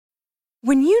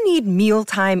When you need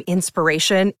mealtime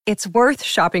inspiration, it's worth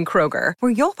shopping Kroger,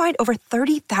 where you'll find over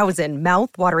 30,000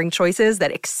 mouth-watering choices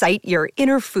that excite your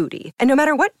inner foodie. And no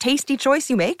matter what tasty choice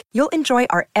you make, you'll enjoy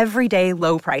our everyday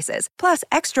low prices, plus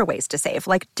extra ways to save,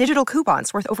 like digital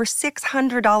coupons worth over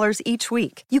 $600 each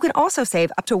week. You can also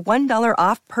save up to $1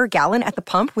 off per gallon at the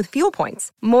pump with fuel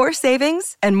points. More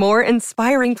savings and more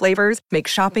inspiring flavors make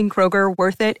shopping Kroger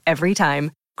worth it every time.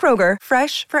 Kroger,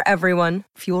 fresh for everyone.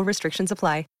 Fuel restrictions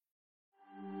apply.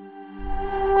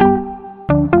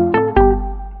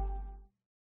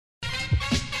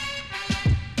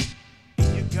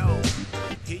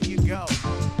 Here you go.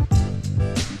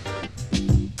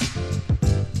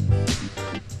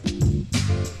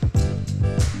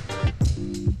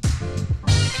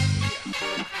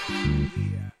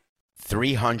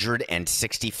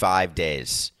 365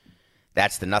 days.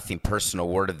 That's the Nothing Personal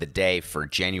word of the day for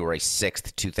January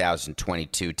 6th,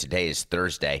 2022. Today is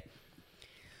Thursday.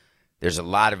 There's a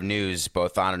lot of news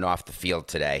both on and off the field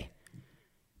today.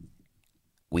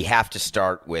 We have to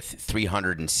start with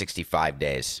 365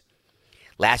 days.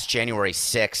 Last January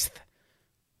 6th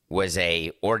was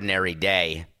a ordinary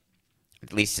day.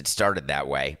 At least it started that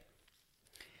way.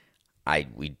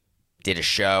 We did a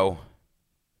show,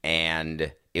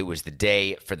 and it was the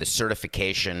day for the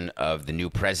certification of the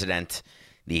new president,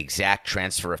 the exact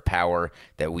transfer of power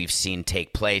that we've seen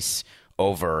take place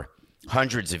over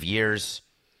hundreds of years.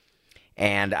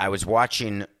 And I was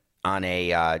watching on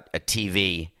a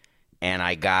TV, and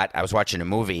I was watching a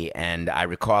movie, and I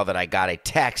recall that I got a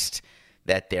text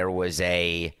that there was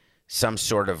some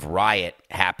sort of riot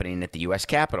happening at the U.S.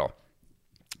 Capitol.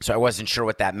 So I wasn't sure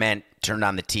what that meant. Turned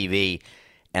on the TV,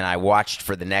 and I watched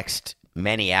for the next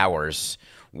many hours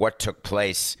what took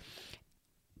place.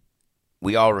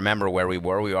 We all remember where we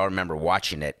were. We all remember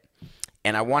watching it.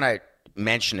 And I want to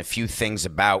mention a few things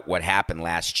about what happened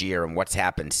last year and what's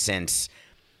happened since,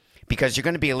 because you're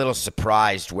going to be a little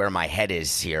surprised where my head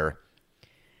is here,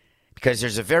 because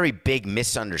there's a very big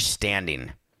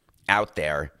misunderstanding out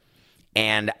there,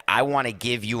 and I want to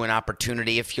give you an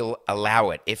opportunity, if you'll allow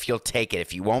it, if you'll take it,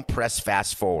 if you won't press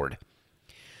fast forward,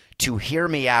 to hear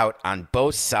me out on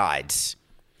both sides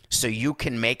so you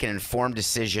can make an informed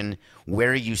decision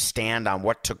where you stand on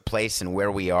what took place and where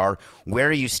we are,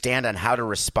 where you stand on how to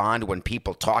respond when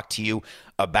people talk to you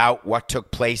about what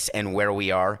took place and where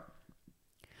we are.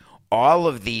 All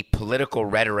of the political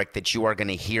rhetoric that you are going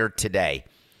to hear today,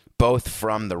 both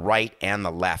from the right and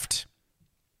the left,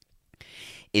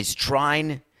 is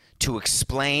trying to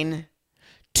explain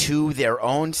to their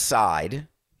own side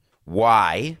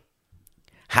why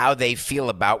how they feel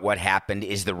about what happened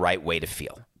is the right way to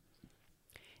feel.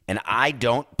 And I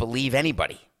don't believe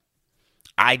anybody.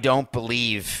 I don't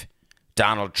believe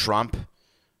Donald Trump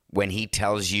when he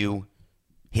tells you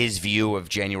his view of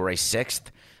January 6th.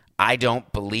 I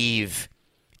don't believe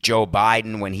Joe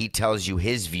Biden when he tells you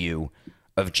his view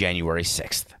of January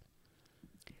 6th.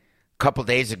 A couple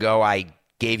days ago, I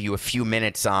gave you a few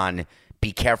minutes on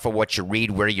be careful what you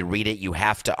read, where you read it. You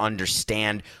have to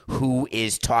understand who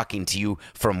is talking to you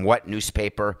from what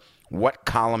newspaper, what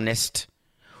columnist,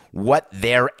 what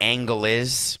their angle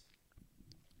is.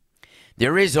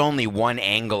 There is only one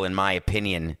angle, in my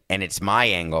opinion, and it's my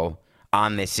angle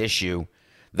on this issue,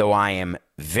 though I am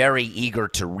very eager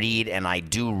to read, and I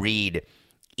do read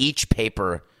each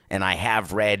paper, and I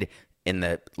have read in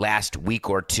the last week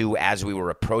or two as we were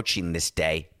approaching this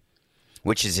day,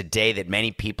 which is a day that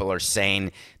many people are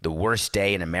saying the worst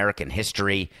day in American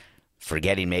history,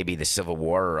 forgetting maybe the Civil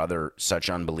War or other such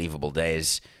unbelievable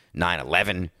days,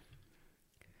 9/11.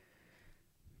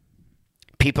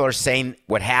 People are saying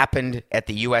what happened at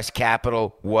the U.S.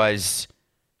 Capitol was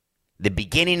the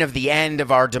beginning of the end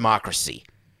of our democracy,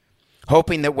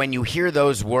 hoping that when you hear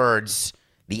those words,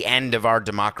 the end of our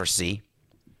democracy,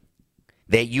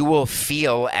 that you will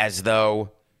feel as though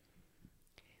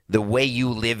the way you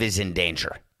live is in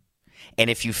danger. And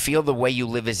if you feel the way you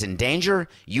live is in danger,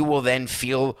 you will then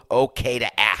feel okay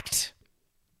to act.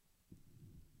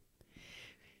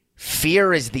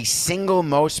 Fear is the single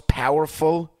most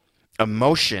powerful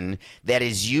emotion that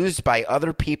is used by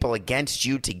other people against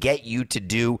you to get you to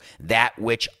do that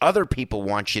which other people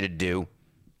want you to do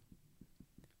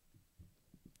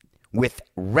with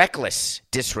reckless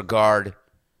disregard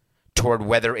toward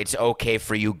whether it's okay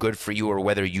for you, good for you, or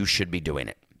whether you should be doing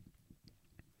it.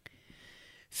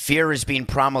 Fear is being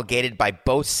promulgated by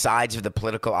both sides of the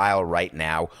political aisle right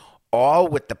now, all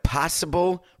with the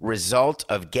possible result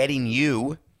of getting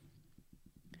you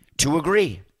to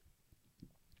agree.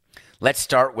 Let's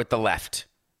start with the left.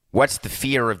 What's the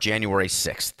fear of January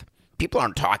 6th? People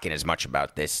aren't talking as much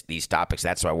about these topics.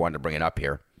 That's why I wanted to bring it up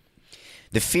here.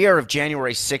 The fear of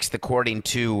January 6th, according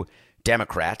to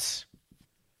Democrats,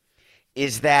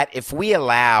 is that if we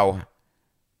allow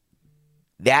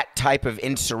that type of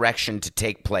insurrection to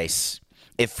take place,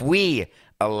 if we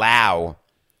allow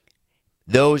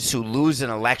those who lose an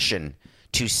election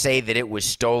to say that it was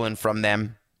stolen from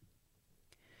them,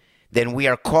 then we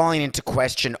are calling into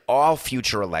question all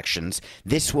future elections.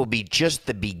 This will be just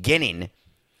the beginning,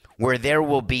 where there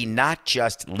will be not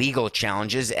just legal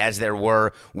challenges as there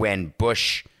were when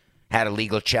Bush had a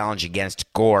legal challenge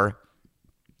against Gore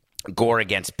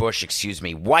against Bush, excuse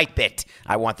me. Wipe it.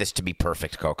 I want this to be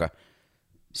perfect, Coca.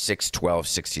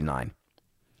 6/12/69.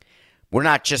 We're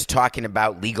not just talking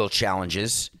about legal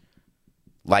challenges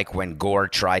like when Gore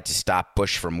tried to stop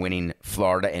Bush from winning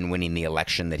Florida and winning the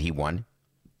election that he won.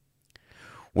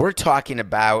 We're talking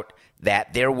about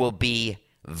that there will be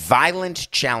violent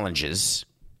challenges,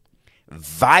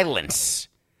 violence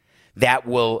that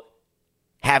will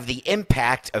have the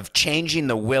impact of changing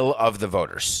the will of the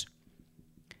voters.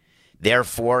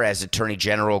 Therefore, as Attorney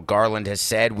General Garland has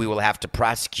said, we will have to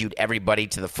prosecute everybody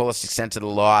to the fullest extent of the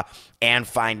law and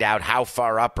find out how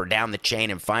far up or down the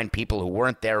chain and find people who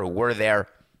weren't there, who were there.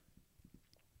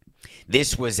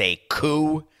 This was a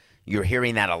coup. You're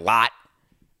hearing that a lot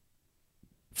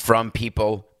from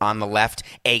people on the left.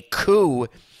 A coup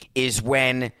is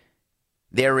when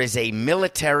there is a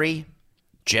military,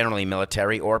 generally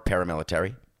military or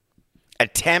paramilitary,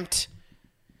 attempt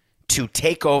to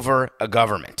take over a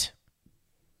government.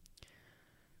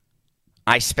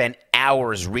 I spent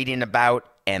hours reading about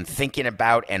and thinking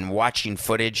about and watching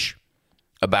footage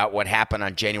about what happened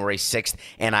on January 6th,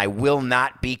 and I will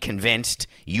not be convinced,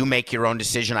 you make your own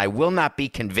decision, I will not be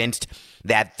convinced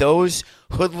that those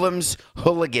hoodlums,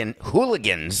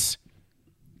 hooligans,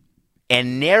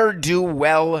 and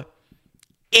ne'er-do-well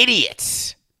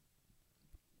idiots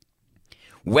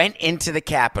went into the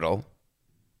Capitol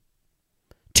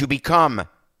to become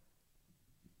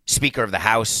Speaker of the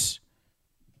House,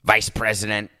 Vice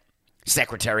President,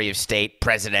 Secretary of State,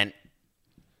 President.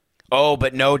 Oh,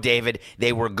 but no, David,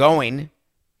 they were going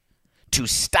to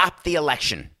stop the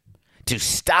election, to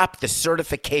stop the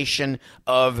certification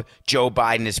of Joe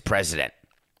Biden as president.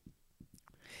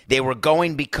 They were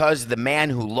going because the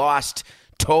man who lost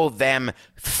told them,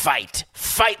 fight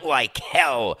like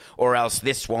hell, or else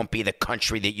this won't be the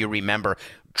country that you remember.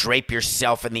 Drape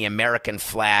yourself in the American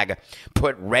flag,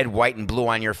 put red, white, and blue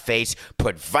on your face,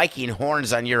 put Viking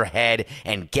horns on your head,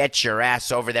 and get your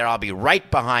ass over there. I'll be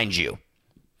right behind you.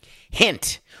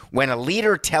 Hint, when a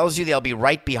leader tells you they'll be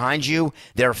right behind you,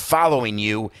 they're following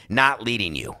you, not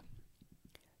leading you.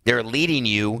 They're leading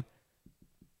you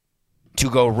to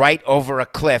go right over a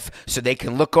cliff so they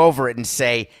can look over it and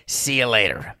say, see you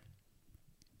later.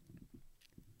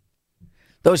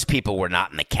 Those people were not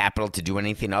in the Capitol to do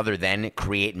anything other than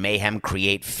create mayhem,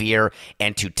 create fear,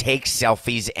 and to take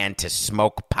selfies and to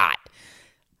smoke pot.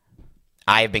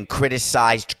 I have been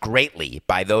criticized greatly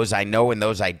by those I know and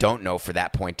those I don't know for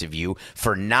that point of view,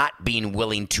 for not being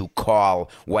willing to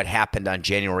call what happened on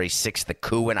January 6th the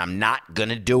coup, and I'm not going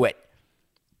to do it.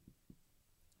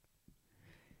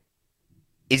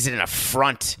 Is it an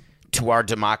affront to our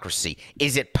democracy?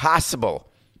 Is it possible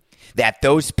that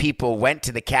those people went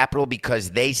to the Capitol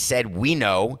because they said, we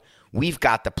know, we've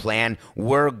got the plan,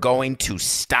 we're going to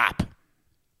stop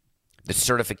the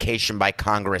certification by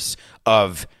Congress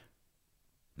of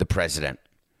the president.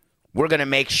 We're going to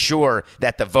make sure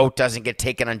that the vote doesn't get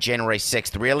taken on January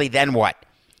 6th. Really? Then what?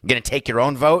 You're going to take your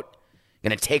own vote? You're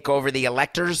going to take over the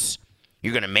electors?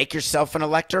 You're going to make yourself an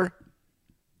elector?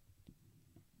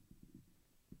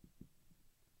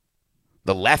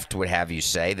 The left would have you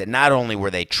say that not only were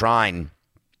they trying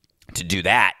to do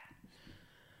that,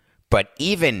 but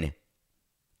even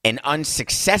an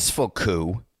unsuccessful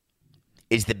coup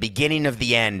is the beginning of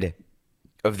the end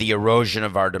of the erosion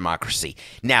of our democracy.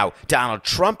 Now, Donald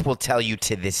Trump will tell you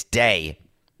to this day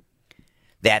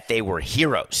that they were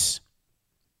heroes.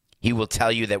 He will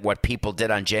tell you that what people did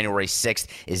on January 6th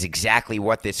is exactly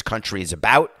what this country is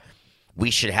about. We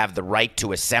should have the right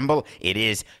to assemble. It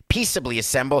is peaceably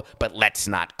assemble, but let's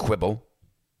not quibble.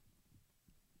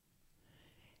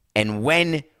 And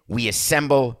when we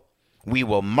assemble, we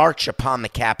will march upon the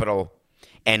Capitol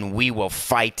and we will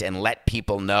fight and let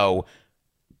people know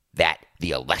that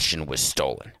the election was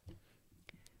stolen.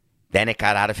 Then it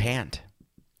got out of hand.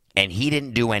 And he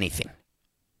didn't do anything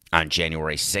on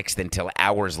January 6th until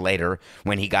hours later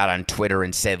when he got on Twitter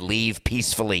and said, leave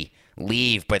peacefully.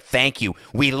 Leave, but thank you.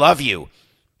 We love you.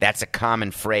 That's a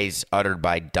common phrase uttered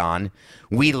by Don.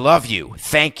 We love you.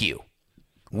 Thank you.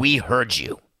 We heard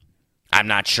you. I'm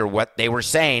not sure what they were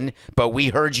saying, but we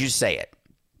heard you say it.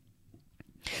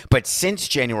 But since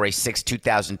January 6,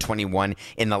 2021,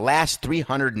 in the last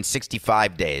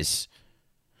 365 days,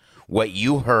 what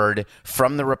you heard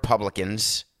from the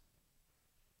Republicans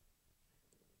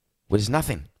was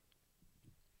nothing.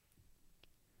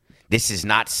 This is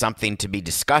not something to be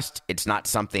discussed. It's not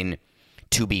something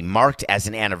to be marked as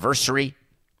an anniversary.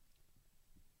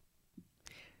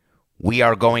 We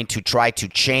are going to try to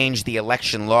change the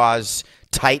election laws,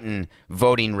 tighten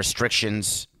voting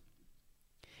restrictions,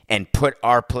 and put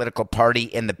our political party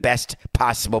in the best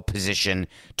possible position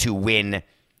to win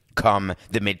come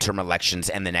the midterm elections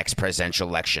and the next presidential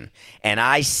election. And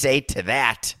I say to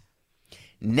that,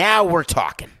 now we're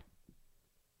talking.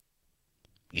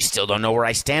 You still don't know where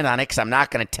I stand on it because I'm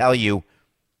not going to tell you.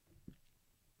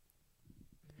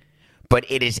 But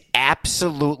it is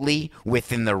absolutely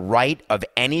within the right of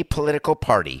any political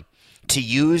party to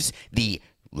use the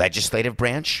legislative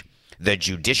branch, the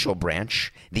judicial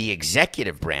branch, the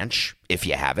executive branch, if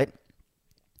you have it,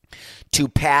 to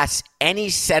pass any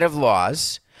set of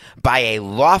laws by a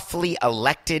lawfully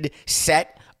elected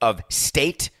set of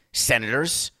state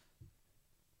senators,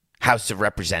 House of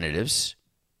Representatives,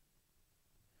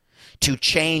 to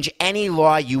change any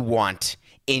law you want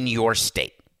in your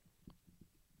state.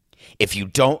 If you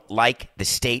don't like the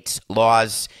state's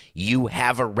laws, you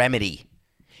have a remedy.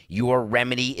 Your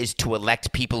remedy is to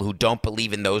elect people who don't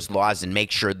believe in those laws and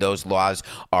make sure those laws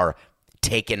are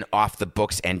taken off the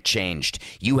books and changed.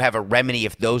 You have a remedy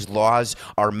if those laws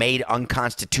are made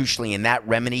unconstitutionally, and that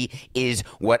remedy is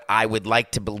what I would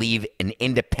like to believe an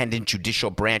independent judicial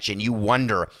branch. And you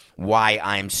wonder why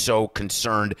I'm so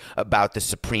concerned about the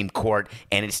Supreme Court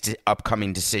and its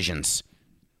upcoming decisions.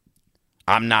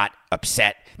 I'm not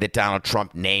upset that Donald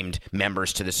Trump named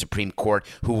members to the Supreme Court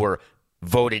who were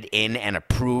voted in and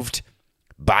approved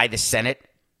by the Senate.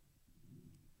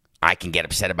 I can get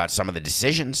upset about some of the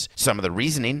decisions, some of the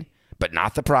reasoning, but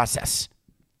not the process.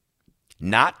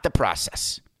 Not the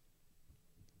process.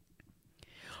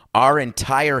 Our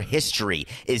entire history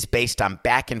is based on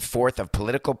back and forth of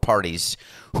political parties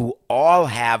who all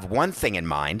have one thing in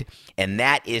mind, and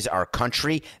that is our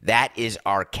country, that is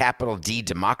our capital D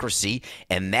democracy,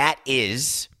 and that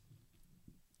is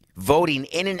voting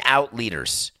in and out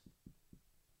leaders.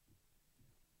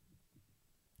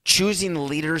 Choosing the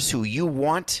leaders who you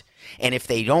want, and if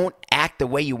they don't act the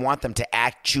way you want them to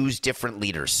act, choose different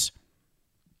leaders.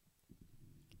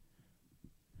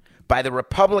 By the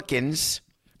Republicans,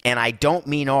 and I don't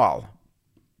mean all,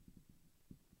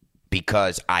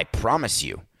 because I promise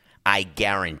you, I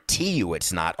guarantee you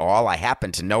it's not all. I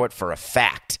happen to know it for a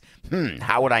fact.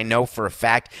 How would I know for a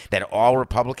fact that all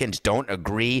Republicans don't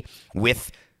agree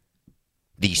with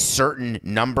the certain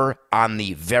number on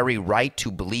the very right to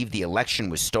believe the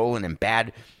election was stolen and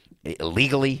bad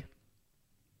illegally?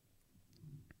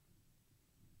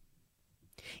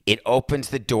 It opens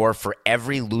the door for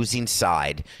every losing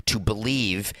side to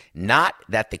believe not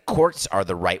that the courts are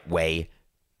the right way,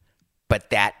 but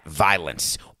that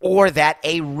violence or that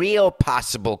a real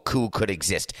possible coup could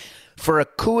exist. For a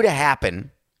coup to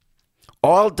happen,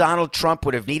 all Donald Trump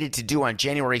would have needed to do on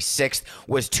January 6th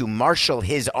was to marshal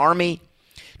his army,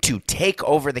 to take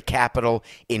over the Capitol,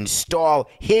 install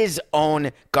his own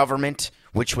government,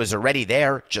 which was already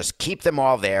there, just keep them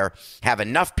all there, have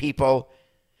enough people,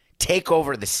 take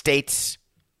over the states,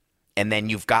 and then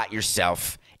you've got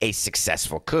yourself a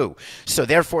successful coup. So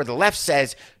therefore, the left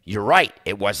says, you're right,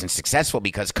 it wasn't successful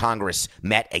because Congress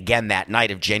met again that night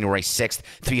of January 6th,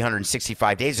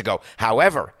 365 days ago.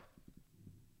 However,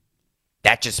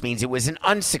 that just means it was an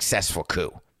unsuccessful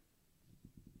coup.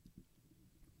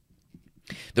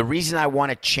 The reason I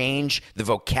want to change the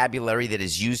vocabulary that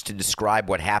is used to describe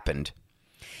what happened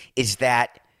is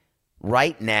that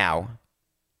right now,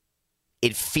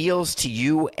 it feels to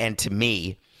you and to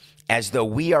me as though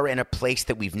we are in a place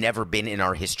that we've never been in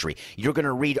our history. You're going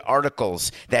to read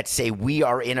articles that say we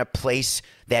are in a place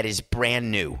that is brand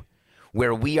new,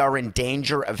 where we are in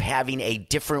danger of having a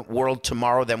different world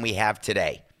tomorrow than we have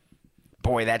today.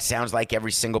 Boy, that sounds like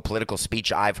every single political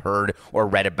speech I've heard or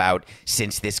read about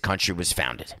since this country was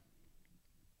founded.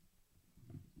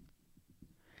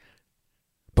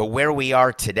 But where we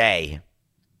are today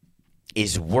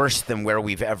is worse than where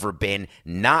we've ever been,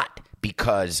 not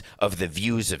because of the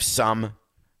views of some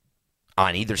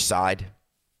on either side.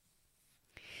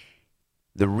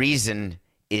 The reason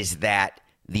is that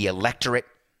the electorate,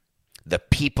 the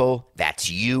people, that's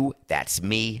you, that's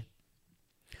me,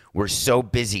 we're so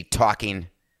busy talking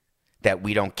that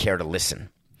we don't care to listen.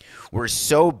 We're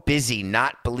so busy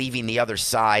not believing the other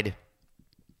side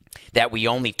that we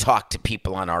only talk to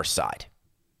people on our side.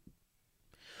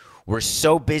 We're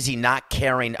so busy not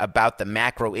caring about the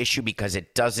macro issue because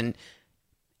it doesn't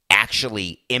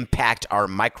actually impact our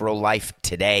micro life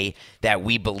today, that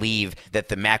we believe that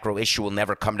the macro issue will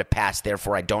never come to pass,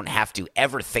 therefore I don't have to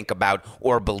ever think about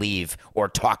or believe or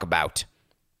talk about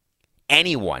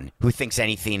anyone who thinks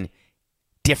anything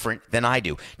different than I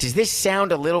do. Does this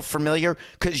sound a little familiar?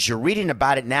 Because you're reading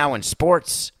about it now in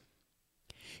sports.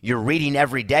 You're reading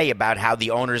every day about how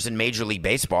the owners in Major League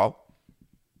Baseball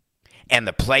and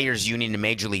the players' union in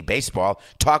Major League Baseball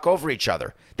talk over each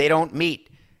other. They don't meet.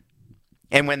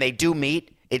 And when they do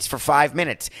meet, it's for 5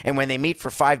 minutes. And when they meet for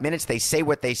 5 minutes, they say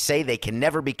what they say. They can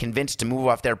never be convinced to move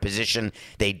off their position.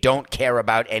 They don't care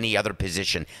about any other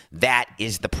position. That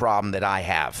is the problem that I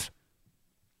have.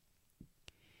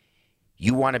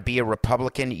 You want to be a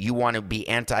Republican, you want to be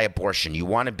anti-abortion, you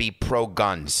want to be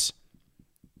pro-guns.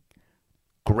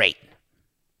 Great.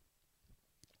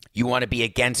 You want to be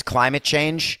against climate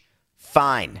change?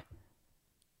 Fine.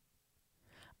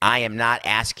 I am not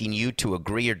asking you to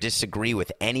agree or disagree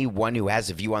with anyone who has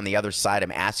a view on the other side.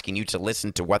 I'm asking you to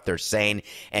listen to what they're saying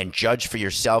and judge for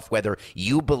yourself whether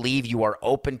you believe you are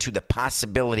open to the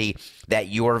possibility that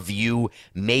your view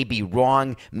may be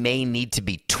wrong, may need to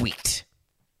be tweaked.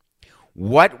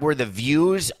 What were the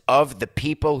views of the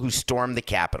people who stormed the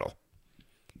Capitol?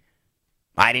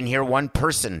 I didn't hear one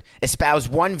person espouse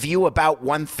one view about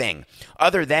one thing,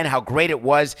 other than how great it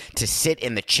was to sit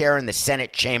in the chair in the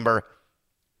Senate chamber,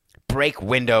 break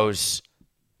windows,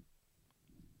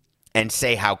 and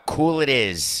say how cool it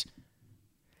is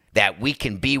that we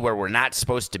can be where we're not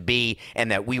supposed to be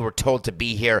and that we were told to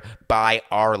be here by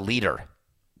our leader.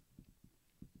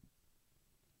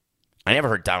 I never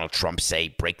heard Donald Trump say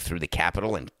break through the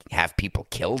Capitol and have people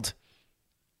killed,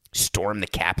 storm the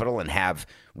Capitol and have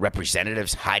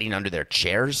representatives hiding under their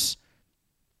chairs.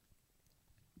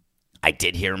 I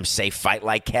did hear him say fight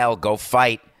like hell, go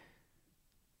fight.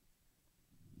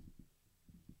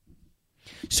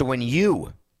 So when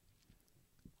you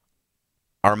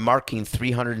are marking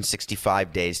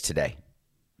 365 days today,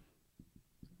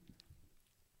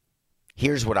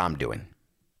 here's what I'm doing.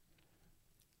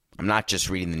 I'm not just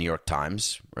reading the New York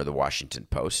Times or the Washington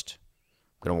Post.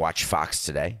 I'm going to watch Fox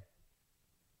today.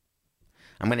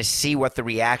 I'm going to see what the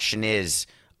reaction is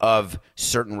of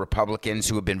certain Republicans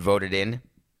who have been voted in,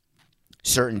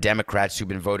 certain Democrats who've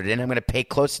been voted in. I'm going to pay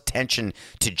close attention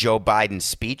to Joe Biden's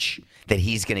speech that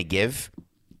he's going to give.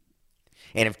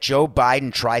 And if Joe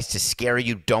Biden tries to scare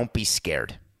you, don't be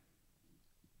scared.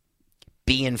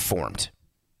 Be informed.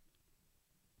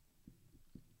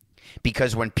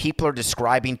 Because when people are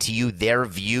describing to you their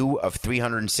view of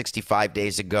 365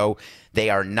 days ago, they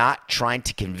are not trying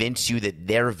to convince you that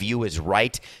their view is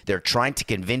right. They're trying to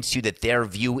convince you that their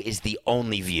view is the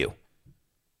only view.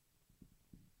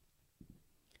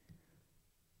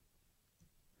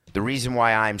 The reason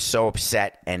why I'm so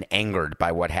upset and angered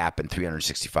by what happened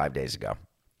 365 days ago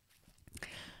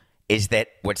is that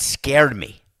what scared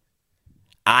me,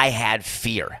 I had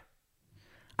fear.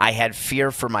 I had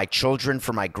fear for my children,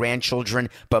 for my grandchildren,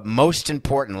 but most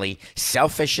importantly,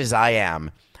 selfish as I am,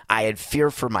 I had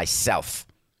fear for myself.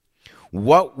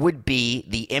 What would be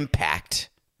the impact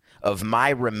of my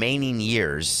remaining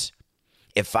years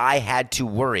if I had to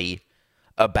worry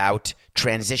about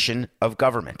transition of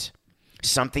government?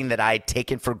 Something that I had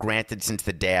taken for granted since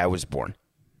the day I was born.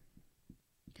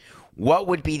 What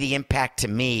would be the impact to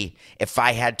me if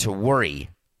I had to worry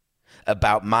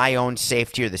about my own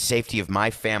safety or the safety of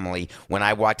my family when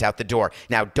I walked out the door?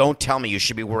 Now, don't tell me you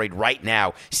should be worried right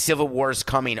now. Civil war is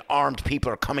coming. Armed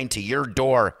people are coming to your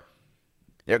door.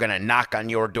 They're going to knock on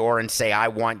your door and say, I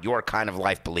want your kind of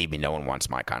life. Believe me, no one wants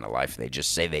my kind of life. They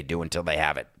just say they do until they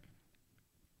have it.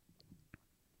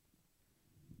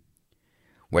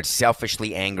 What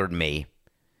selfishly angered me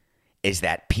is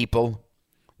that people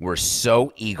were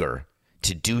so eager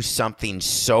to do something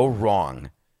so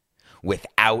wrong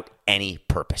without any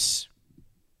purpose.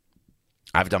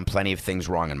 I've done plenty of things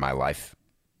wrong in my life.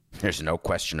 There's no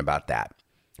question about that.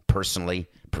 Personally,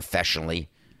 professionally,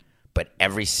 but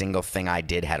every single thing I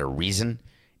did had a reason.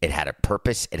 It had a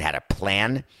purpose. It had a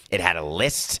plan. It had a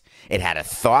list. It had a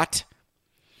thought.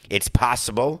 It's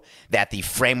possible that the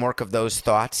framework of those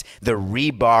thoughts, the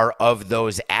rebar of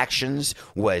those actions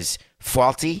was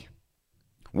faulty,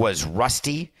 was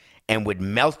rusty, and would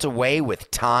melt away with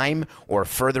time or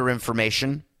further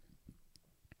information.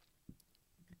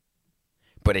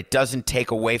 But it doesn't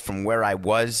take away from where I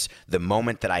was the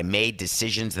moment that I made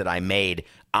decisions that I made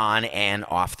on and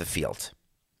off the field.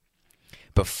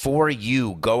 Before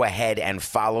you go ahead and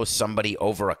follow somebody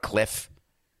over a cliff,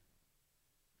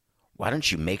 why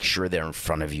don't you make sure they're in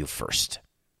front of you first?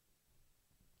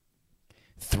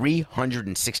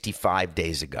 365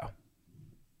 days ago,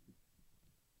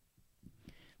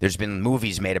 There's been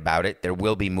movies made about it. There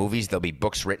will be movies. There'll be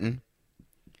books written.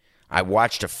 I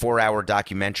watched a 4-hour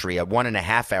documentary, a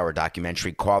 1.5-hour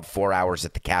documentary called 4 Hours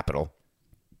at the Capitol.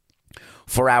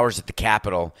 4 Hours at the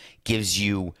Capitol gives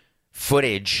you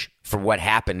footage for what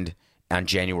happened on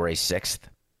January 6th.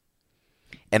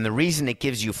 And the reason it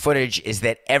gives you footage is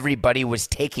that everybody was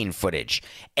taking footage.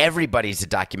 Everybody's a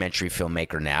documentary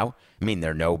filmmaker now. I mean,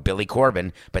 they're no Billy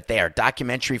Corben, but they are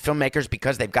documentary filmmakers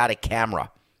because they've got a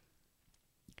camera.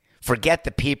 Forget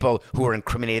the people who are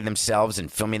incriminating themselves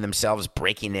and filming themselves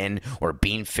breaking in or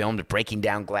being filmed breaking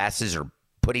down glasses or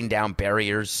putting down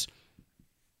barriers.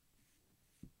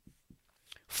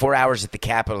 4 Hours at the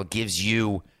Capitol gives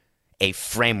you a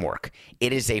framework.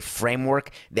 It is a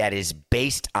framework that is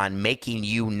based on making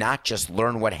you not just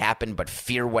learn what happened, but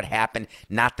fear what happened,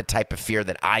 not the type of fear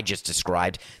that I just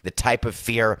described, the type of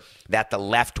fear that the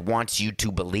left wants you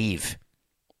to believe.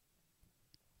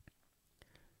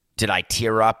 Did I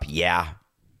tear up? Yeah.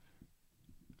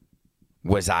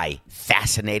 Was I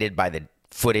fascinated by the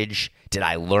footage? Did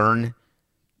I learn?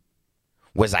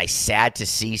 Was I sad to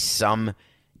see some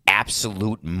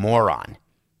absolute moron,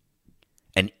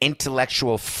 an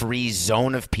intellectual free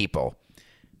zone of people,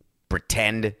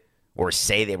 pretend or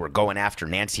say they were going after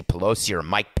Nancy Pelosi or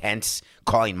Mike Pence,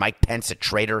 calling Mike Pence a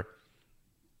traitor,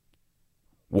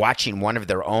 watching one of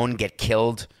their own get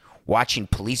killed, watching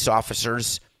police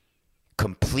officers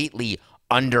completely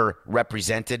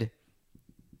underrepresented?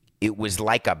 It was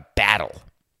like a battle.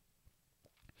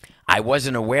 I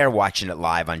wasn't aware watching it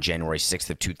live on January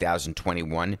 6th of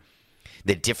 2021,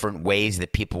 the different ways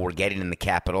that people were getting in the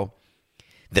Capitol,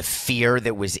 the fear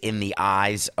that was in the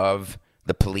eyes of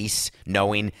the police,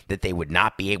 knowing that they would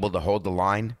not be able to hold the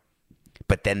line,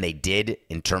 but then they did,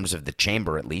 in terms of the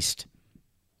chamber at least.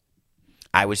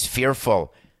 I was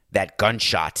fearful that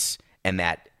gunshots and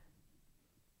that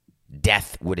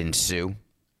death would ensue.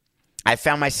 I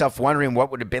found myself wondering what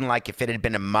would have been like if it had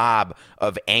been a mob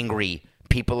of angry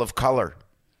people of color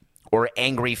or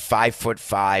angry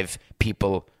 5'5"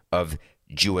 people of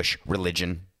Jewish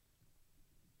religion.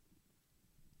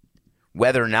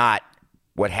 Whether or not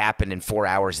what happened in 4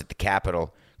 hours at the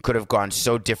Capitol could have gone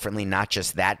so differently, not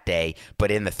just that day,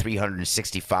 but in the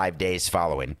 365 days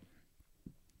following.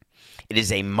 It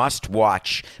is a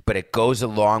must-watch, but it goes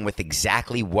along with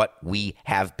exactly what we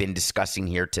have been discussing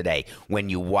here today. When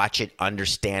you watch it,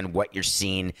 understand what you're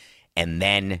seeing, and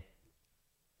then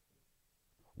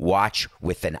watch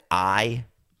with an eye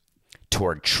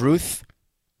toward truth,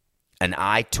 an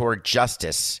eye toward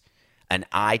justice, an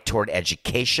eye toward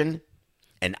education,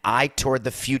 an eye toward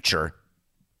the future,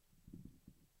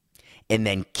 and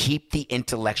then keep the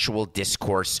intellectual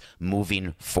discourse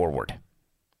moving forward.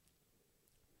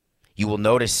 You will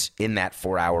notice in that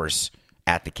 4 hours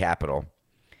at the Capitol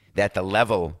that the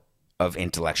level of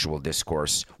intellectual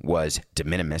discourse was de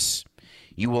minimis.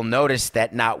 You will notice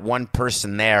that not one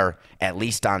person there, at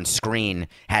least on screen,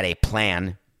 had a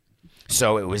plan.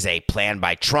 So it was a plan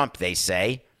by Trump, they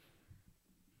say.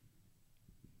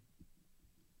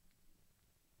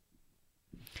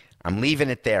 I'm leaving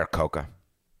it there, Coca.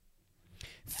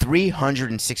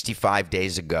 365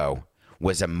 days ago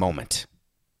was a moment.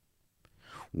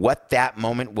 What that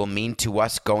moment will mean to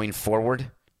us going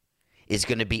forward is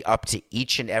going to be up to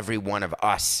each and every one of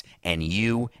us and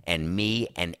you and me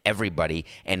and everybody,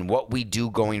 and what we do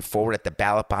going forward at the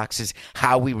ballot boxes,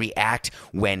 how we react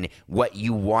when what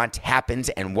you want happens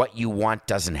and what you want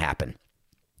doesn't happen.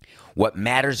 What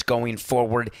matters going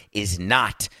forward is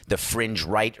not the fringe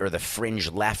right or the fringe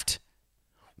left.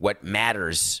 What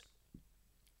matters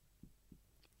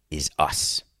is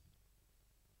us.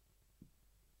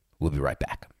 We'll be right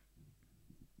back.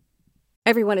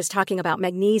 Everyone is talking about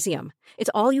magnesium. It's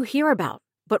all you hear about.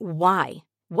 But why?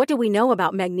 What do we know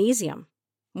about magnesium?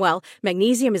 Well,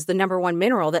 magnesium is the number one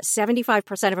mineral that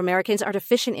 75% of Americans are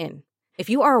deficient in. If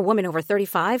you are a woman over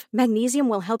 35, magnesium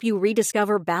will help you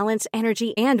rediscover balance,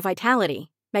 energy, and vitality.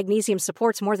 Magnesium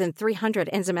supports more than 300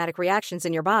 enzymatic reactions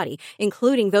in your body,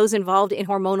 including those involved in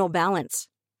hormonal balance.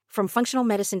 From functional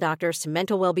medicine doctors to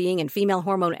mental well-being and female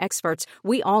hormone experts,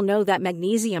 we all know that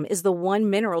magnesium is the one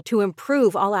mineral to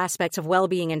improve all aspects of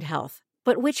well-being and health.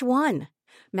 But which one?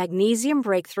 Magnesium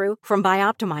Breakthrough from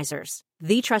Bioptimizers,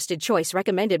 the trusted choice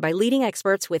recommended by leading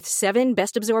experts with 7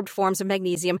 best-absorbed forms of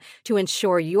magnesium to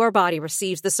ensure your body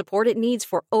receives the support it needs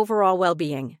for overall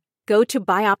well-being. Go to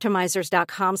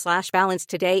bioptimizers.com/balance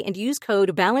today and use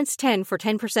code BALANCE10 for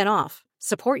 10% off.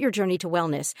 Support your journey to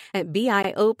wellness at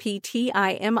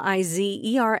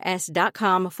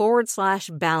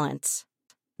bioptimizers.com/balance.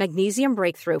 Magnesium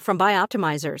Breakthrough from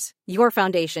Bioptimizers, your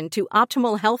foundation to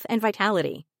optimal health and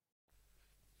vitality.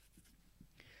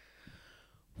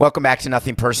 Welcome back to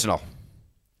Nothing Personal.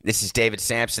 This is David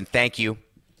Sampson. Thank you.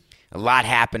 A lot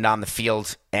happened on the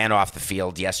field and off the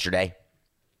field yesterday,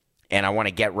 and I want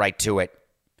to get right to it.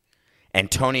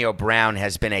 Antonio Brown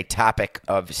has been a topic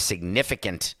of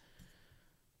significant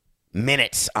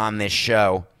minutes on this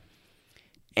show,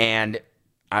 and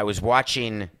I was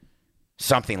watching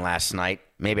something last night.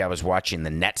 Maybe I was watching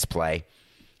the Nets play,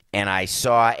 and I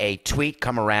saw a tweet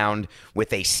come around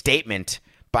with a statement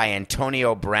by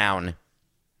Antonio Brown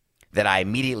that I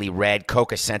immediately read.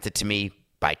 Coca sent it to me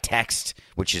by text,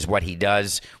 which is what he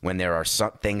does when there are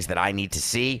some things that I need to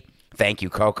see. Thank you,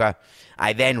 Coca.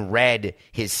 I then read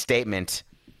his statement,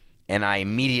 and I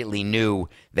immediately knew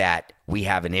that we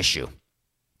have an issue.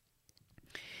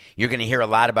 You're going to hear a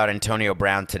lot about Antonio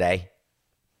Brown today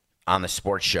on the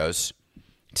sports shows.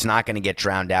 It's not going to get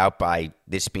drowned out by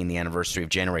this being the anniversary of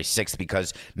January 6th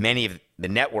because many of the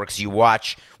networks you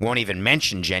watch won't even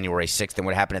mention January 6th and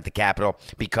what happened at the Capitol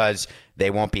because they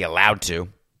won't be allowed to.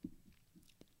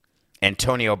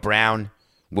 Antonio Brown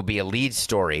will be a lead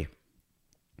story.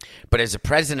 But as a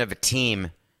president of a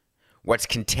team, what's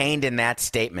contained in that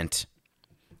statement,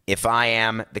 if I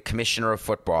am the commissioner of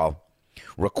football,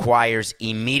 requires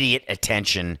immediate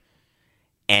attention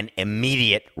and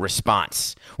immediate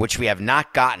response, which we have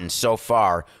not gotten so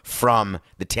far from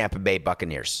the Tampa Bay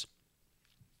Buccaneers.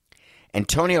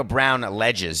 Antonio Brown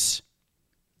alleges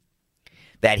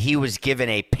that he was given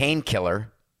a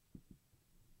painkiller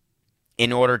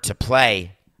in order to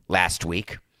play last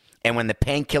week. And when the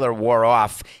painkiller wore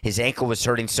off, his ankle was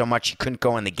hurting so much he couldn't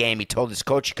go in the game. He told his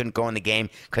coach he couldn't go in the game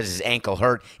because his ankle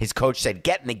hurt. His coach said,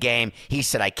 get in the game. He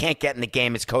said, I can't get in the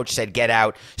game. His coach said, get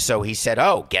out. So he said,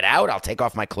 oh, get out? I'll take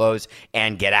off my clothes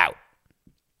and get out.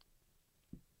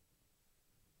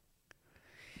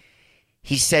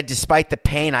 He said, despite the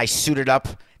pain, I suited up.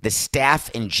 The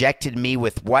staff injected me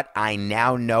with what I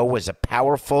now know was a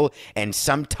powerful and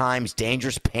sometimes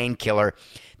dangerous painkiller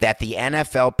that the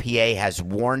NFLPA has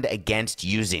warned against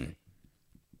using.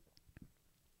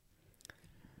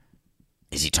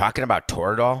 Is he talking about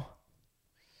Toradol?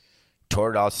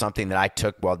 Toradol is something that I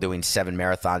took while doing 7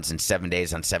 marathons in 7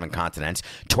 days on 7 continents.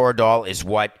 Toradol is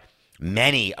what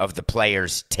many of the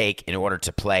players take in order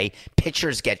to play.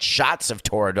 Pitchers get shots of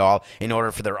Toradol in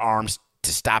order for their arms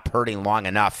to stop hurting long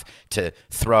enough to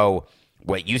throw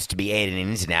what used to be 8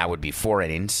 innings, now would be 4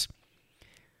 innings.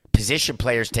 Position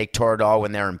players take Toradol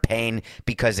when they're in pain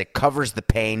because it covers the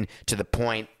pain to the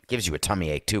point, gives you a tummy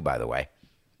ache too, by the way.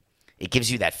 It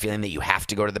gives you that feeling that you have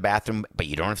to go to the bathroom, but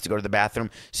you don't have to go to the bathroom.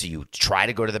 So you try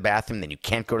to go to the bathroom, then you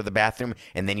can't go to the bathroom,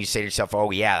 and then you say to yourself,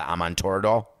 oh yeah, I'm on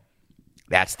Toradol.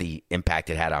 That's the impact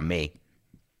it had on me.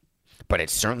 But it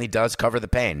certainly does cover the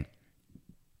pain.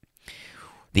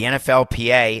 The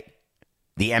NFLPA,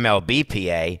 the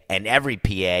MLBPA, and every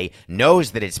PA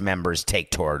knows that its members take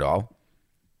Toradol.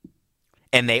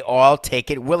 And they all take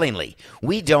it willingly.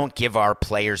 We don't give our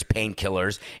players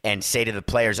painkillers and say to the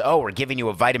players, oh, we're giving you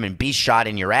a vitamin B shot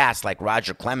in your ass, like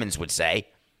Roger Clemens would say.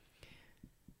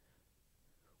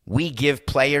 We give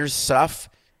players stuff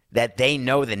that they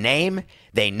know the name,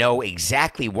 they know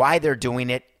exactly why they're doing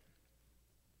it.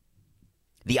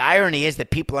 The irony is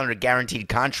that people under guaranteed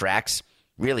contracts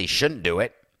really shouldn't do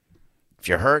it. If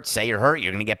you're hurt, say you're hurt,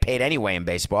 you're going to get paid anyway in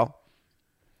baseball.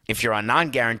 If you're on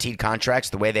non-guaranteed contracts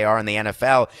the way they are in the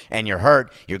NFL and you're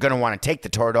hurt, you're going to want to take the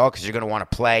Toradol because you're going to want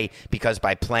to play because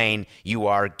by playing, you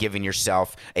are giving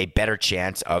yourself a better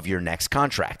chance of your next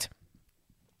contract.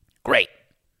 Great.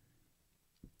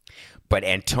 But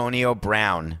Antonio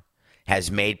Brown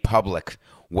has made public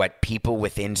what people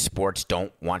within sports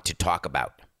don't want to talk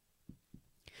about.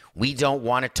 We don't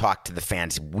want to talk to the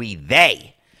fans.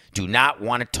 They do not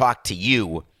want to talk to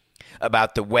you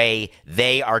about the way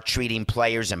they are treating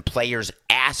players and players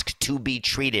ask to be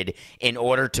treated in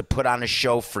order to put on a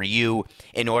show for you,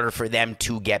 in order for them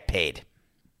to get paid.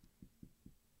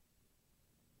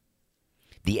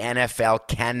 The NFL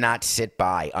cannot sit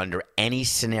by under any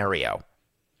scenario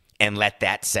and let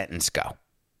that sentence go.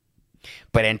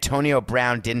 But Antonio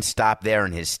Brown didn't stop there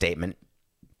in his statement.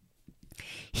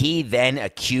 He then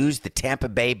accused the Tampa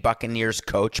Bay Buccaneers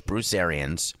coach, Bruce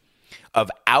Arians,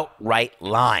 of outright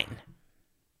lying.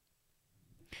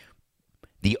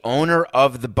 The owner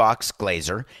of the Bucs,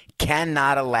 Glazer,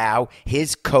 cannot allow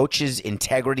his coach's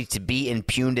integrity to be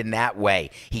impugned in that way.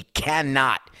 He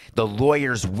cannot. The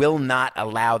lawyers will not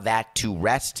allow that to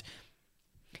rest.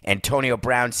 Antonio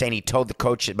Brown saying he told the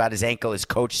coach about his ankle. His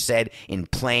coach said in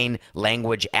plain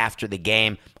language after the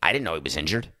game, I didn't know he was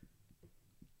injured.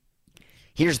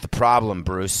 Here's the problem,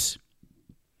 Bruce.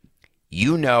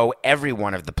 You know every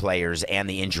one of the players and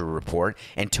the injury report.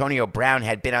 Antonio Brown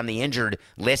had been on the injured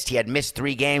list. He had missed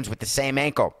 3 games with the same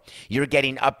ankle. You're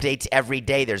getting updates every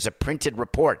day. There's a printed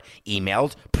report,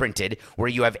 emailed, printed, where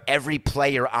you have every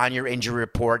player on your injury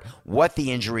report, what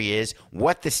the injury is,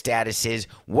 what the status is,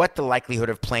 what the likelihood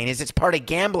of playing is. It's part of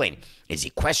gambling. Is he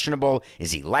questionable?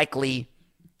 Is he likely?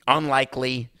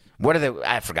 Unlikely? What are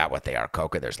I forgot what they are,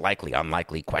 Coca. There's likely,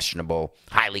 unlikely, questionable,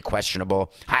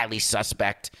 highly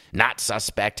suspect, not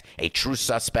suspect, a true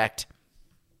suspect.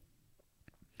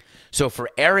 So for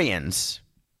Arians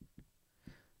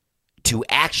to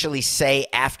actually say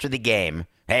after the game,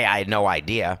 hey, I had no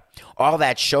idea, all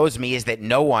that shows me is that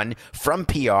no one from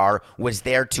PR was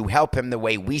there to help him the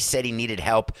way we said he needed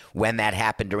help when that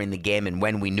happened during the game and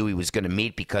when we knew he was going to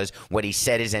meet, because what he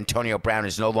said is Antonio Brown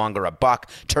is no longer a Buck.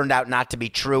 Turned out not to be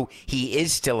true. He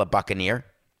is still a Buccaneer.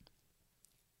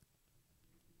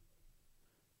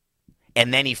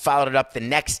 And then he followed it up the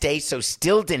next day, so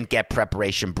still didn't get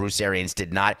preparation, Bruce Arians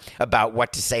did not, about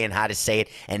what to say and how to say it,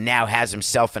 and now has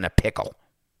himself in a pickle.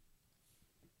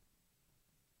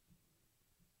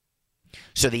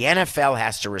 So the NFL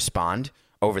has to respond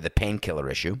over the painkiller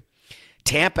issue.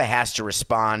 Tampa has to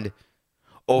respond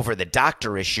over the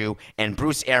doctor issue. And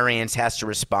Bruce Arians has to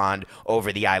respond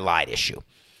over the I lied issue.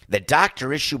 The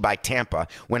doctor issue by Tampa,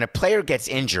 when a player gets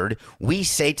injured, we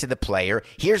say to the player,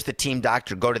 here's the team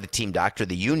doctor, go to the team doctor.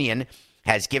 The union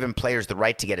has given players the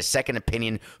right to get a second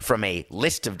opinion from a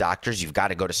list of doctors. You've got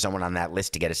to go to someone on that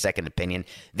list to get a second opinion.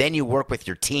 Then you work with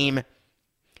your team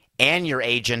and your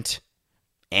agent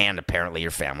and apparently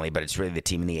your family, but it's really the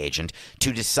team and the agent,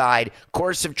 to decide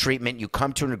course of treatment. You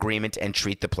come to an agreement and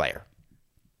treat the player.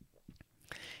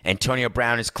 Antonio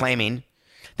Brown is claiming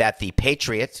that the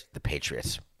Patriots,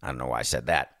 I don't know why I said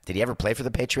that. Did he ever play for the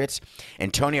Patriots?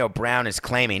 Antonio Brown is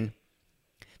claiming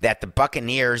that the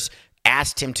Buccaneers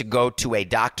asked him to go to a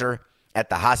doctor at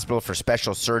the hospital for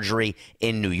special surgery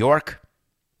in New York,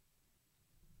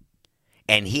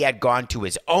 and he had gone to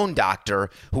his own doctor,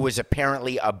 who was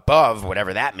apparently above,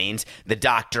 whatever that means, the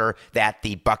doctor that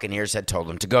the Buccaneers had told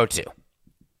him to go to.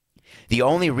 The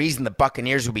only reason the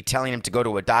Buccaneers would be telling him to go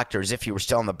to a doctor is if he were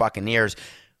still in the Buccaneers,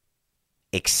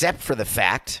 except for the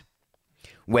fact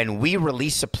when we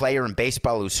release a player in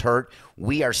baseball who's hurt,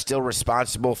 we are still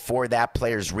responsible for that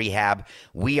player's rehab.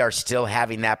 We are still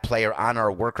having that player on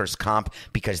our workers' comp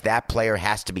because that player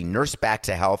has to be nursed back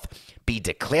to health, be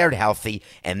declared healthy,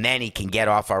 and then he can get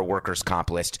off our workers' comp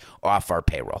list, off our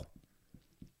payroll.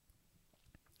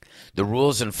 The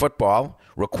rules in football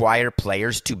require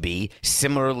players to be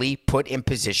similarly put in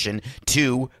position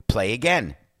to play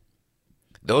again.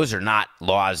 Those are not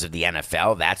laws of the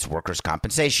NFL. That's workers'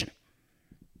 compensation.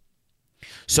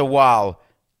 So while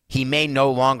he may no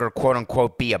longer,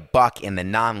 quote-unquote, be a Buck in the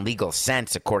non-legal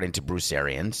sense, according to Bruce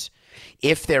Arians,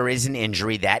 if there is an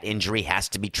injury, that injury has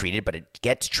to be treated, but it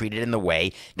gets treated in the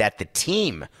way that the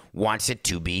team wants it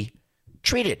to be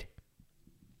treated.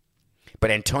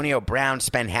 But Antonio Brown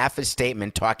spent half his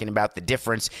statement talking about the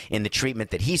difference in the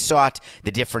treatment that he sought,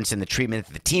 the difference in the treatment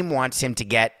that the team wants him to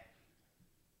get.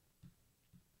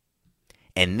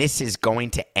 And this is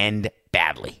going to end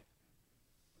badly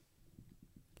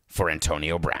for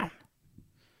Antonio Brown.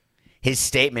 His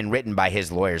statement, written by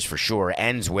his lawyers for sure,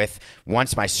 ends with,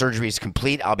 once my surgery is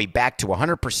complete, I'll be back to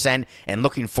 100% and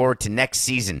looking forward to next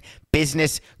season.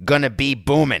 Business gonna be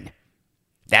booming.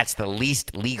 That's the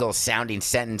least legal sounding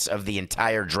sentence of the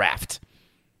entire draft.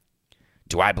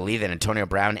 Do I believe that Antonio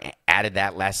Brown added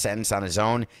that last sentence on his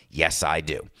own? Yes, I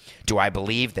do. Do I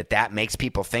believe that that makes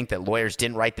people think that lawyers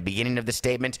didn't write the beginning of the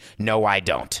statement? No, I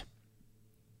don't.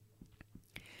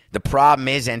 The problem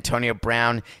is, Antonio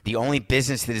Brown, the only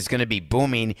business that is going to be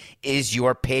booming is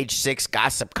your Page 6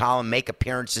 gossip column, make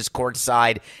appearances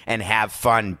courtside, and have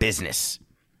fun business.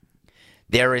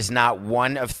 There is not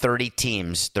one of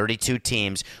 32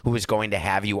 teams, who is going to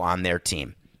have you on their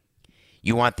team.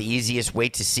 You want the easiest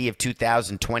wait to see of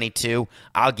 2022?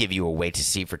 I'll give you a wait to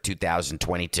see for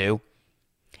 2022.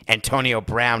 Antonio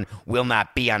Brown will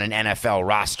not be on an NFL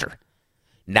roster.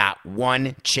 Not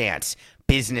one chance.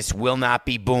 Business will not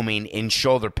be booming in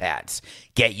shoulder pads.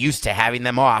 Get used to having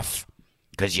them off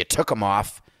because you took them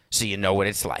off so you know what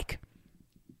it's like.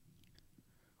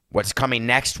 What's coming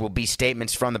next will be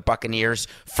statements from the Buccaneers,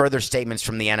 further statements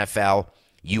from the NFL.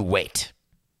 You wait.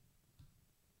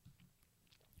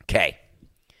 Okay.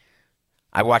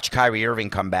 I watched Kyrie Irving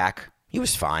come back. He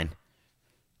was fine.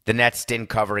 The Nets didn't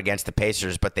cover against the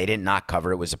Pacers, but they did not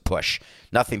cover. It was a push.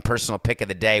 Nothing personal pick of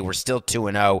the day. We're still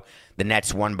 2-0. The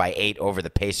Nets won by 8 over the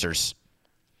Pacers.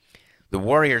 The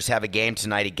Warriors have a game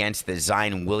tonight against the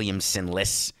Zion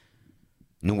Williamson-less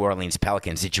New Orleans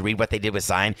Pelicans. Did you read what they did with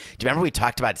Zion? Do you remember we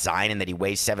talked about Zion and that he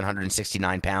weighs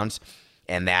 769 pounds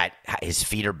and that his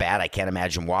feet are bad? I can't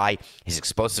imagine why. His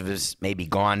explosiveness may be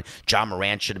gone. John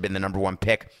Morant should have been the number one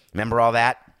pick. Remember all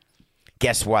that?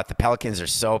 Guess what? The Pelicans are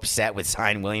so upset with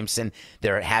Zion Williamson,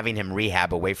 they're having him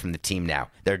rehab away from the team now.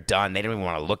 They're done. They don't even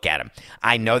want to look at him.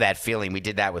 I know that feeling. We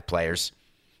did that with players.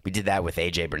 We did that with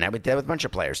A.J. Burnett. We did that with a bunch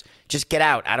of players. Just get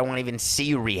out. I don't want to even see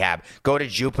you rehab. Go to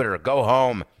Jupiter. Go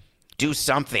home. Do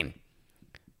something.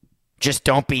 Just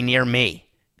don't be near me.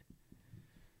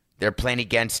 They're playing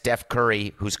against Steph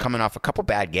Curry, who's coming off a couple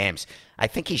bad games. I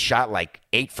think he shot like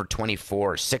 8 for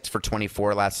 24 or 6 for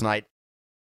 24 last night.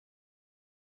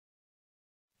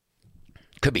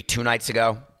 Could be 2 nights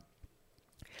ago.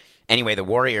 Anyway, the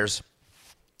Warriors,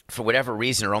 for whatever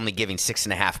reason, are only giving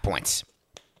 6.5 points.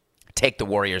 Take the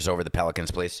Warriors over the Pelicans,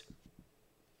 please.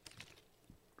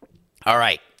 All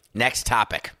right, next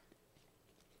topic.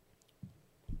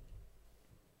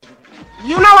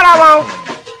 You know what I want?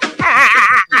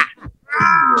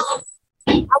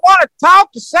 I want to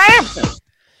talk to Samson.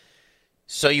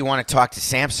 So you want to talk to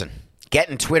Samson? Get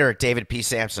in Twitter at David P.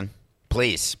 Samson.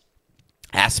 Please,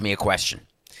 ask me a question.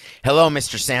 Hello,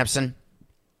 Mr. Sampson.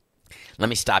 Let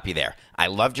me stop you there. I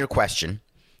loved your question.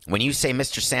 When you say,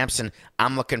 Mr. Sampson,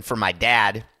 I'm looking for my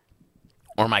dad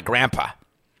or my grandpa,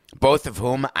 both of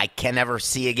whom I can never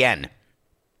see again.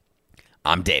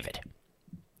 I'm David.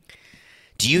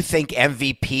 Do you think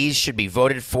MVPs should be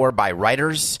voted for by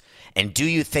writers? And do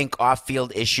you think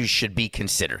off-field issues should be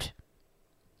considered?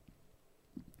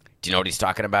 Do you know what he's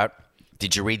talking about?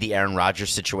 Did you read the Aaron Rodgers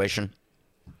situation?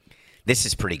 This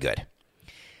is pretty good.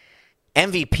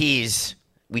 MVPs,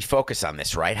 we focus on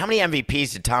this, right? How many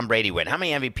MVPs did Tom Brady win? How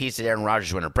many MVPs did Aaron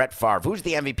Rodgers win? Or Brett Favre? Who's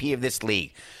the MVP of this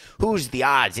league? Who's the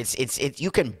odds? It's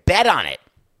you can bet on it.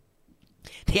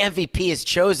 The MVP is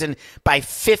chosen by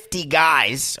 50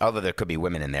 guys, although there could be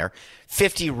women in there,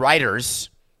 50 writers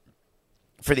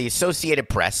for the Associated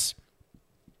Press.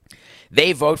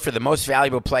 They vote for the most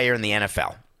valuable player in the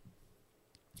NFL.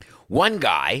 One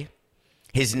guy,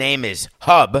 his name is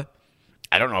Hub.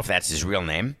 I don't know if that's his real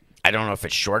name. I don't know if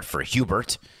it's short for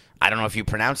Hubert. I don't know if you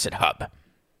pronounce it Hub.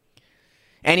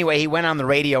 Anyway, he went on the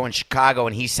radio in Chicago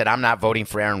and he said, I'm not voting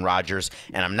for Aaron Rodgers,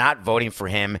 and I'm not voting for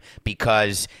him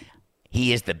because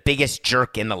he is the biggest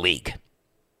jerk in the league.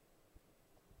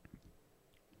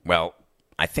 Well,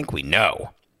 I think we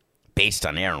know, based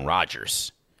on Aaron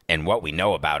Rodgers and what we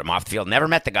know about him off the field. Never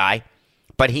met the guy,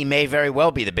 but he may very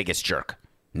well be the biggest jerk.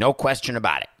 No question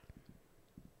about it.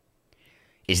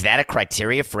 Is that a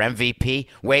criteria for MVP?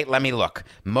 Wait, let me look.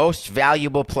 Most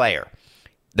valuable player.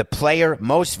 The player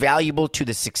most valuable to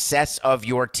the success of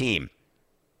your team.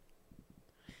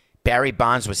 Barry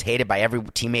Bonds was hated by every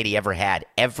teammate he ever had.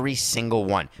 Every single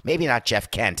one. Maybe not Jeff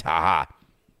Kent, haha.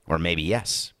 Or maybe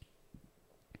yes.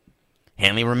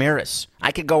 Hanley Ramirez.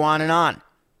 I could go on and on.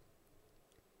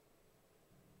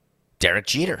 Derek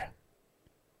Jeter.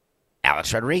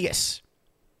 Alex Rodriguez.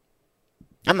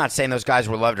 I'm not saying those guys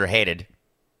were loved or hated.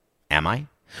 Am I?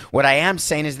 What I am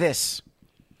saying is this.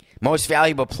 Most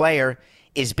valuable player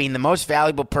is being the most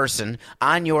valuable person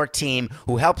on your team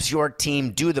who helps your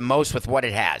team do the most with what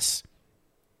it has.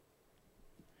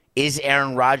 Is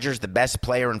Aaron Rodgers the best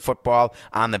player in football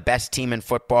on the best team in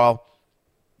football?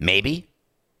 Maybe.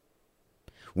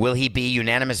 Will he be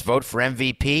unanimous vote for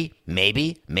MVP?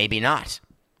 Maybe, maybe not.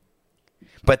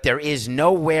 But there is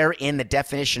nowhere in the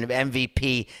definition of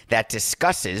MVP that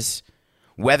discusses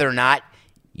whether or not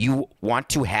you want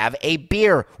to have a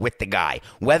beer with the guy,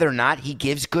 whether or not he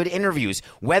gives good interviews,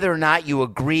 whether or not you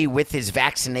agree with his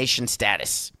vaccination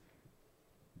status.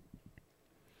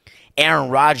 Aaron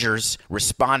Rodgers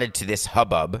responded to this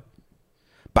hubbub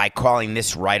by calling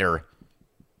this writer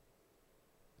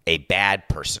a bad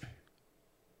person.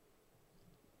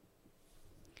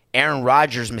 Aaron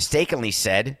Rodgers mistakenly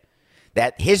said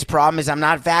that his problem is I'm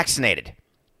not vaccinated.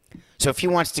 So if he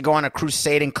wants to go on a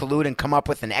crusade and collude and come up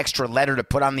with an extra letter to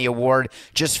put on the award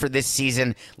just for this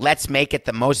season, let's make it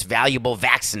the most valuable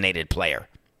vaccinated player.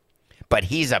 But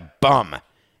he's a bum,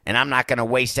 and I'm not going to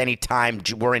waste any time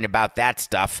worrying about that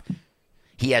stuff.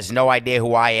 He has no idea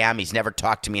who I am. He's never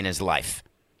talked to me in his life.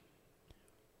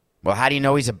 Well, how do you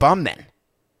know he's a bum then?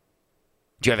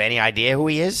 Do you have any idea who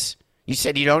he is? You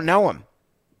said you don't know him.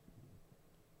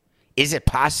 Is it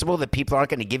possible that people aren't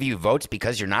going to give you votes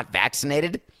because you're not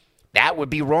vaccinated? That would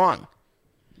be wrong.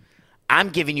 I'm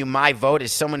giving you my vote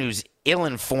as someone who's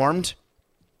ill-informed,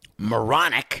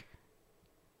 moronic,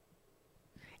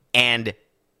 and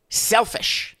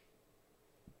selfish.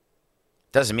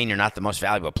 Doesn't mean you're not the most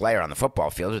valuable player on the football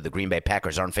field, or the Green Bay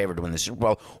Packers aren't favored to win the Super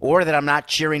Bowl, or that I'm not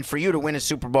cheering for you to win a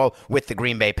Super Bowl with the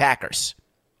Green Bay Packers.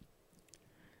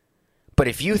 But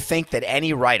if you think that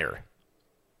any writer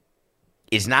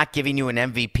is not giving you an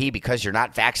MVP because you're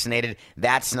not vaccinated,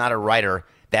 that's not a writer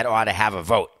that ought to have a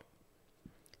vote.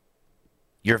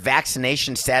 Your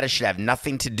vaccination status should have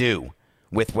nothing to do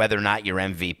with whether or not you're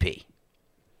MVP.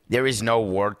 There is no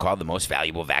award called the most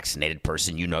valuable vaccinated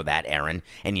person. You know that, Aaron.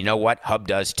 And you know what? Hub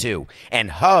does too.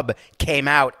 And Hub came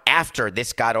out after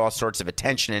this got all sorts of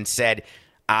attention and said,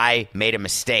 I made a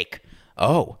mistake.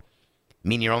 Oh,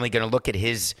 mean you're only going to look at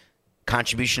his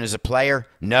contribution as a player?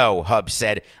 No, Hub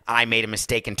said, I made a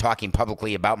mistake in talking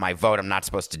publicly about my vote. I'm not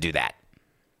supposed to do that.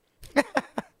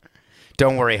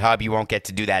 Don't worry, Hub. You won't get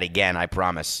to do that again, I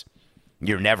promise.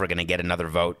 You're never going to get another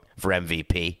vote for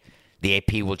MVP. The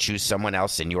AP will choose someone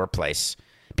else in your place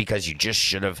because you just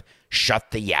should have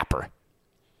shut the yapper.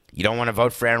 You don't want to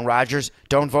vote for Aaron Rodgers?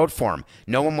 Don't vote for him.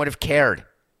 No one would have cared.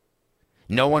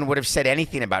 No one would have said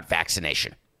anything about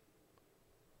vaccination.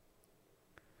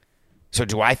 So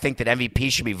do I think that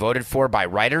MVP should be voted for by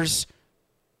writers?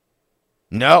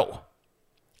 No.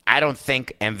 I don't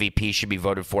think MVP should be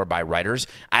voted for by writers.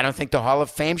 I don't think the Hall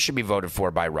of Fame should be voted for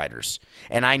by writers.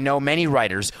 And I know many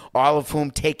writers, all of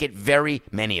whom take it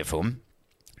many of whom,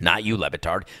 not you, Le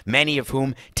Batard, many of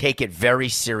whom take it very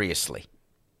seriously.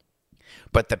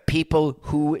 But the people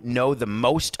who know the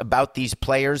most about these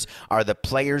players are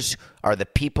the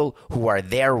people who are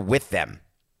there with them.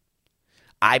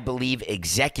 I believe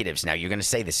executives. Now, you're going to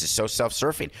say this is so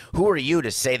self-serving. Who are you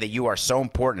to say that you are so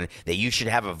important that you should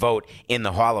have a vote in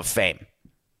the Hall of Fame?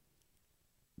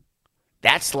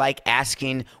 That's like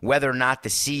asking whether or not the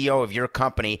CEO of your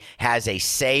company has a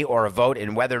say or a vote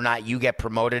in whether or not you get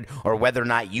promoted or whether or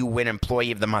not you win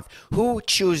Employee of the Month. Who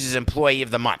chooses Employee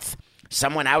of the Month?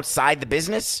 Someone outside the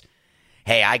business?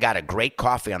 Hey, I got a great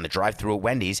coffee on the drive-thru at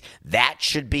Wendy's. That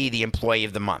should be the Employee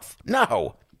of the Month.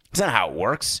 No, that's not how it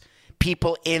works.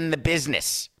 People in the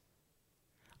business.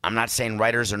 I'm not saying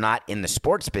writers are not in the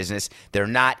sports business. They're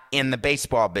not in the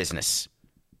baseball business.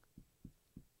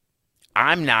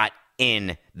 I'm not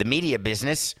in the media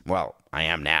business. Well, I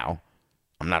am now.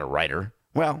 I'm not a writer.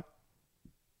 Well,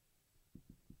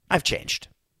 I've changed.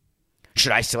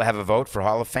 Should I still have a vote for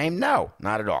Hall of Fame? No,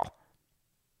 not at all.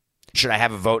 Should I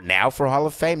have a vote now for Hall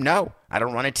of Fame? No, I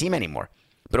don't run a team anymore.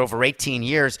 But over 18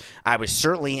 years, I was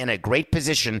certainly in a great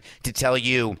position to tell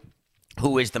you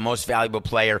who is the most valuable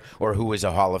player or who is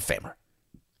a Hall of Famer.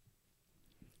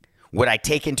 Would I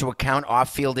take into account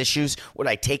off-field issues? Would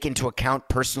I take into account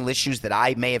personal issues that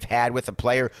I may have had with a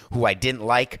player who I didn't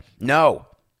like? No.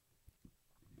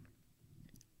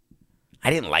 I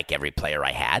didn't like every player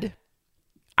I had.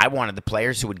 I wanted the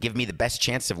players who would give me the best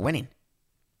chance of winning.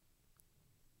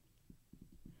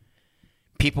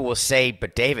 People will say,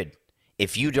 but David,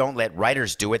 if you don't let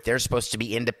writers do it, they're supposed to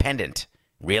be independent.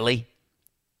 Really?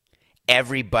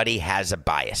 Everybody has a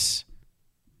bias.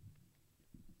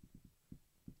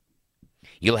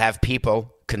 You'll have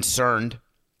people concerned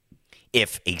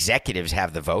if executives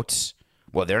have the votes.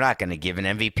 Well, they're not going to give an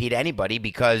MVP to anybody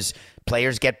because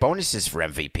players get bonuses for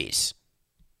MVPs.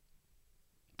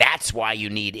 That's why you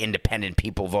need independent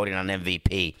people voting on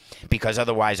MVP, because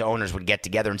otherwise owners would get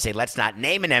together and say, let's not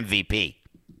name an MVP.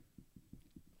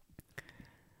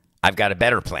 I've got a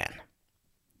better plan.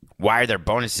 Why are there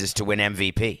bonuses to win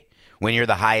MVP? When you're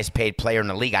the highest paid player in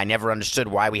the league, I never understood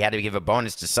why we had to give a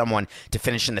bonus to someone to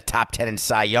finish in the top 10 in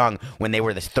Cy Young when they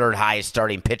were the third highest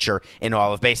starting pitcher in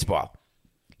all of baseball.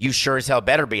 You sure as hell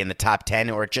better be in the top 10,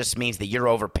 or it just means that you're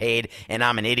overpaid and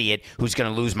I'm an idiot who's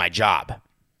going to lose my job.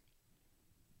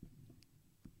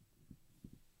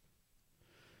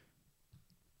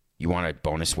 You want a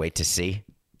bonus wait to see?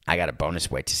 I got a bonus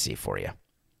wait to see for you.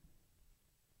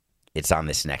 It's on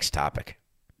this next topic.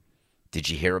 Did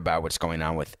you hear about what's going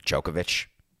on with Djokovic?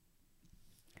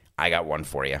 I got one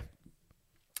for you.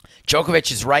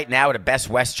 Djokovic is right now at a Best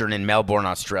Western in Melbourne,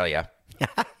 Australia.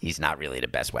 He's not really at a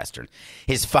Best Western.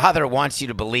 His father wants you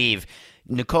to believe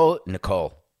Nicole,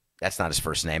 that's not his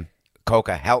first name.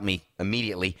 Coca, help me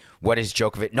immediately. What is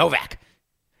Djokovic?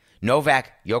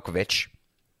 Novak Djokovic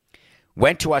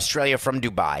went to Australia from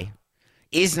Dubai,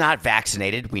 is not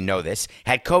vaccinated, we know this,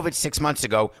 had COVID 6 months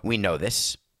ago, we know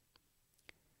this.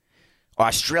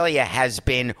 Australia has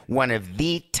been one of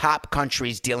the top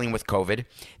countries dealing with COVID.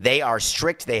 They are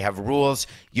strict. They have rules.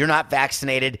 You're not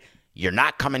vaccinated. You're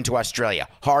not coming to Australia.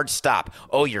 Hard stop.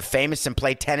 Oh, you're famous and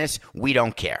play tennis? We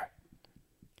don't care.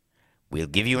 We'll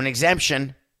give you an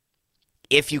exemption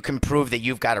if you can prove that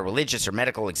you've got a religious or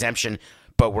medical exemption,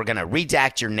 but we're going to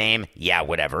redact your name. Yeah,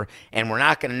 whatever. And we're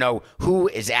not going to know who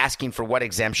is asking for what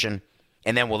exemption,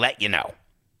 and then we'll let you know.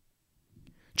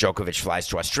 Djokovic flies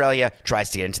to Australia, tries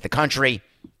to get into the country,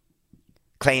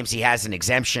 claims he has an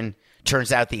exemption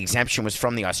Turns out the exemption was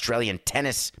from the Australian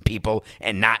tennis people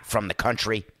and not from the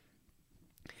country.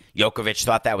 Djokovic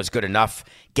thought that was good enough,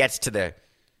 gets to the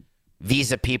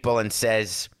visa people and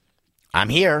says, I'm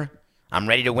here. I'm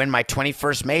ready to win my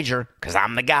 21st major because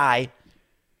I'm the guy.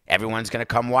 Everyone's going to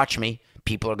come watch me.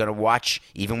 People are going to watch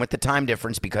even with the time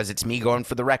difference because it's me going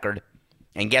for the record.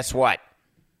 And guess what?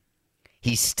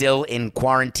 He's still in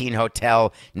quarantine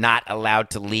hotel, not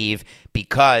allowed to leave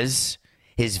because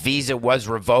his visa was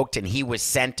revoked and he was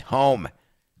sent home.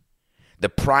 The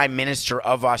Prime Minister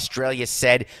of Australia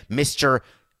said, Mr.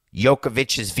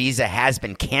 Djokovic's visa has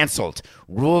been canceled.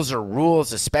 Rules are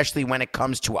rules, especially when it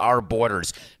comes to our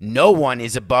borders. No one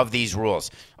is above these rules,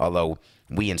 although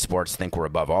we in sports think we're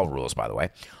above all rules, by the way.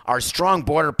 Our strong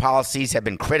border policies have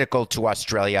been critical to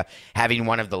Australia, having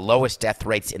one of the lowest death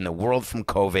rates in the world from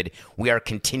COVID. We are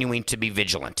continuing to be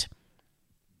vigilant.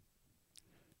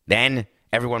 Then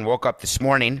everyone woke up this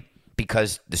morning,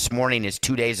 because this morning is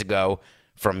 2 days ago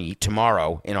from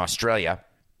tomorrow in Australia,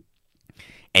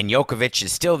 and Djokovic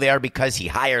is still there because he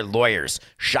hired lawyers.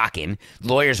 Shocking.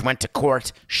 Lawyers went to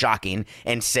court, shocking,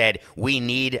 and said, we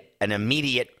need an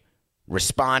immediate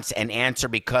response and answer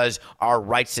because our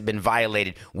rights have been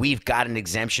violated. We've got an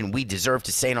exemption. We deserve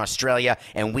to stay in Australia,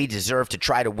 and we deserve to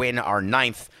try to win our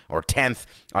 9th or 10th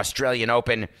Australian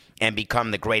Open and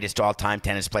become the greatest all-time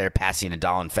tennis player, passing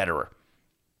Nadal and Federer.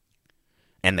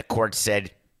 And the court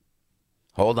said,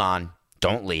 hold on,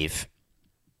 don't leave.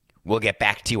 We'll get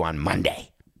back to you on Monday.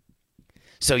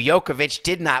 So Djokovic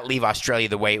did not leave Australia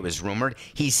the way it was rumored.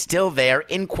 He's still there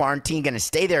in quarantine, going to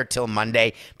stay there till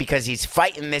Monday because he's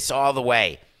fighting this all the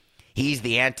way. He's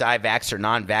the anti-vaxxer,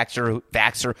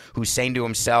 non-vaxxer who's saying to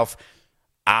himself,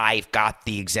 I've got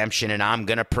the exemption and I'm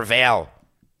going to prevail.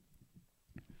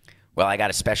 Well, I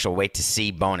got a special wait to see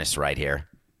bonus right here.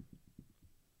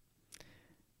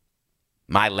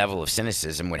 My level of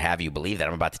cynicism would have you believe that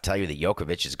I'm about to tell you that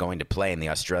Djokovic is going to play in the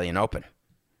Australian Open,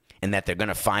 and that they're going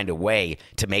to find a way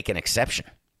to make an exception.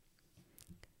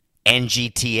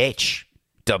 NGTH,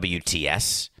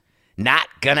 WTS, not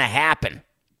going to happen.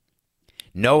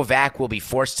 Novak will be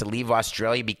forced to leave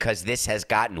Australia because this has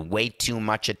gotten way too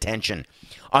much attention.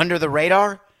 Under the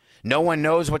radar, no one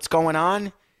knows what's going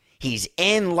on. He's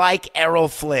in like Errol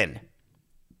Flynn.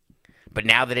 But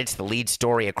now that it's the lead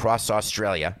story across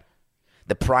Australia,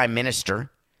 the Prime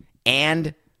Minister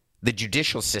and the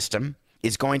judicial system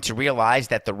is going to realize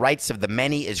that the rights of the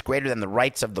many is greater than the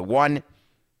rights of the one,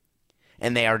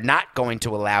 and they are not going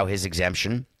to allow his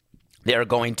exemption. They are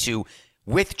going to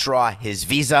withdraw his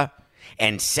visa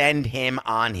and send him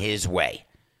on his way.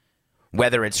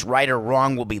 Whether it's right or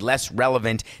wrong will be less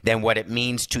relevant than what it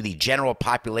means to the general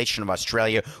population of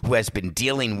Australia, who has been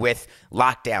dealing with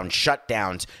lockdowns,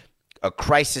 shutdowns, a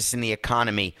crisis in the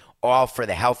economy, all for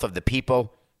the health of the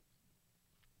people.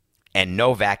 And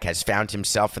Novak has found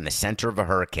himself in the center of a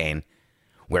hurricane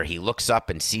where he looks up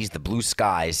and sees the blue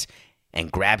skies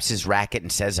and grabs his racket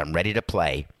and says, I'm ready to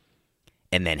play,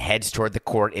 and then heads toward the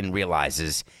court and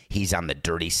realizes he's on the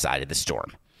dirty side of the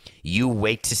storm. You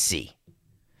wait to see.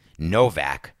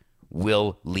 Novak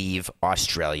will leave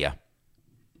Australia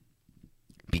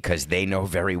because they know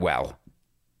very well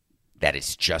that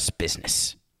it's just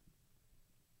business.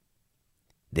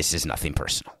 This is nothing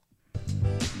personal.